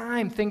first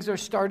time things are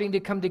starting to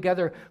come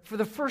together. For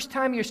the first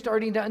time you're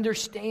starting to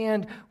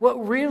understand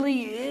what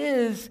really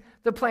is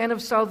the plan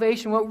of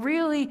salvation, what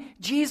really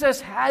Jesus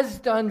has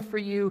done for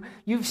you.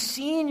 You've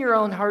seen your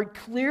own heart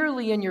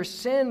clearly in your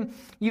sin.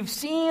 You've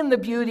seen the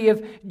beauty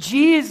of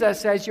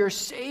Jesus as your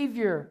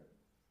Savior.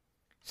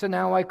 So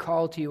now I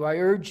call to you, I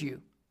urge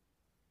you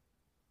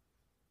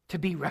to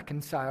be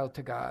reconciled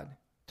to God,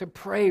 to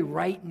pray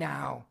right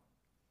now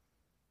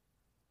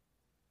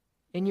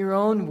in your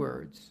own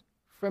words,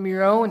 from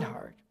your own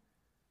heart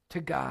to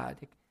God.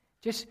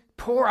 Just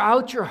pour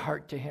out your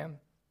heart to Him.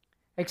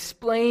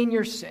 Explain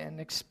your sin.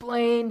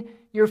 Explain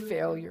your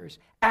failures.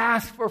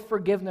 Ask for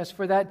forgiveness,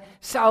 for that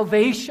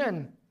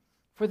salvation,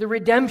 for the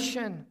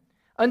redemption,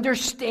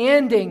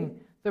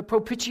 understanding the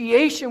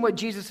propitiation, what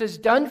Jesus has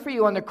done for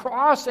you on the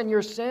cross and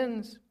your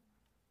sins.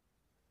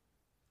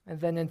 And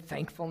then in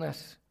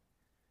thankfulness,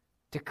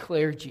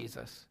 declare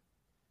Jesus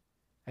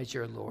as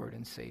your Lord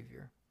and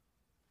Savior.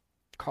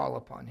 Call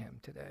upon Him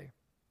today.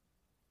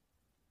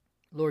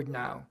 Lord,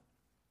 now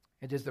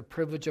it is the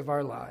privilege of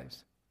our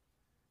lives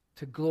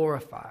to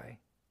glorify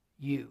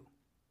you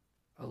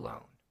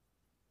alone.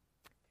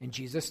 In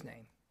Jesus'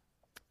 name,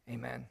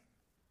 amen.